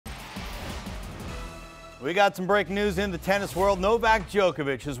We got some breaking news in the tennis world. Novak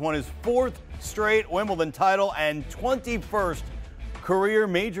Djokovic has won his 4th straight Wimbledon title and 21st career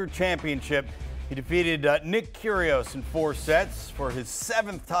major championship. He defeated Nick Kyrgios in 4 sets for his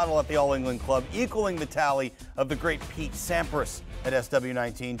 7th title at the All England Club, equaling the tally of the great Pete Sampras at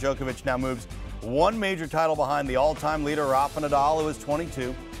SW19. Djokovic now moves 1 major title behind the all-time leader Rafa Nadal, who is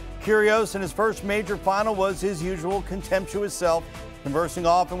 22. Kyrgios in his first major final was his usual contemptuous self, conversing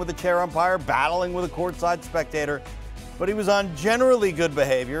often with a chair umpire, battling with a courtside spectator. But he was on generally good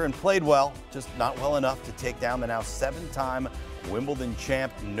behavior and played well, just not well enough to take down the now 7-time Wimbledon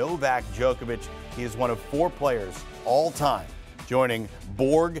champ Novak Djokovic. He is one of 4 players all time, joining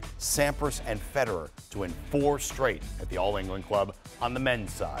Borg, Sampras, and Federer to win 4 straight at the All England Club on the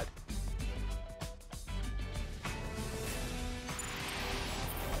men's side.